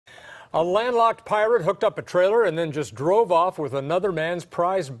A landlocked pirate hooked up a trailer and then just drove off with another man's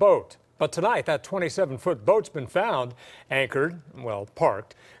prized boat. But tonight, that 27-foot boat's been found, anchored, well,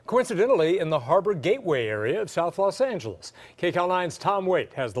 parked, coincidentally in the Harbor Gateway area of South Los Angeles. KCAL9's Tom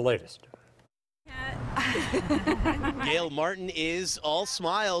Waite has the latest. Gail Martin is all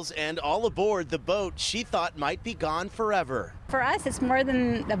smiles and all aboard the boat she thought might be gone forever. For us, it's more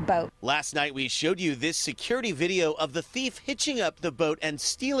than a boat. Last night we showed you this security video of the thief hitching up the boat and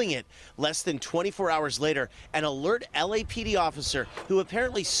stealing it. Less than 24 hours later, an alert LAPD officer who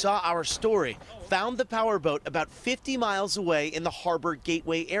apparently saw our story found the powerboat about 50 miles away in the Harbor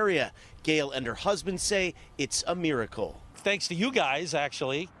Gateway area. Gail and her husband say it's a miracle. Thanks to you guys,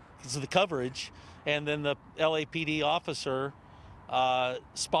 actually, because of the coverage, and then the LAPD officer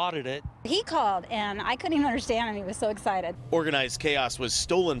spotted it. He called, and I couldn't even understand him. He was so excited. Organized chaos was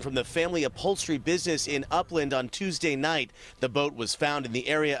stolen from the family upholstery business in Upland on Tuesday night. The boat was found in the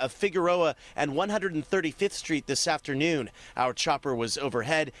area of Figueroa and 135th Street this afternoon. Our chopper was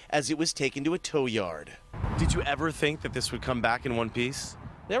overhead as it was taken to a tow yard. Did you ever think that this would come back in one piece?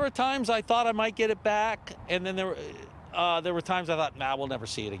 There were times I thought I might get it back, and then there were times I thought, nah, we'll never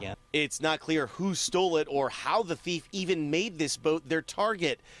see it again. It's not clear who stole it or how the thief even made this boat their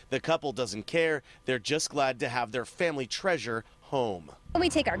target. The couple doesn't care. They're just glad to have their family treasure home. We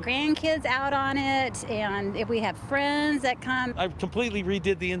take our grandkids out on it, and if we have friends that come. I completely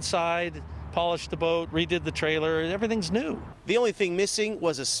redid the inside, polished the boat, redid the trailer. Everything's new. The only thing missing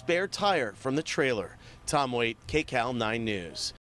was a spare tire from the trailer. Tom Waite, KCAL9 News.